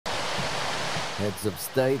Heads of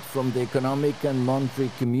state from the Economic and Monetary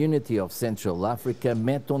Community of Central Africa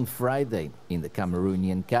met on Friday in the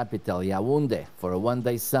Cameroonian capital Yaoundé for a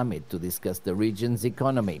one-day summit to discuss the region's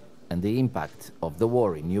economy and the impact of the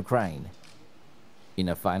war in Ukraine. In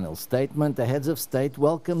a final statement, the heads of state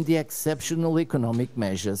welcomed the exceptional economic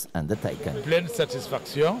measures undertaken.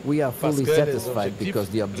 We are fully satisfied because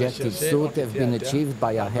the objectives sought have been achieved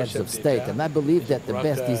by our heads of state, and I believe that the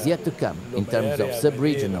best is yet to come in terms of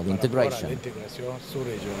sub-regional integration.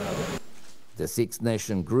 The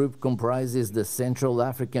six-nation group comprises the Central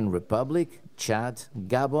African Republic, Chad,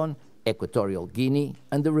 Gabon, Equatorial Guinea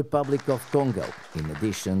and the Republic of Congo, in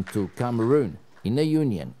addition to Cameroon, in a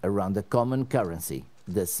union around a common currency,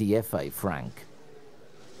 the CFA franc.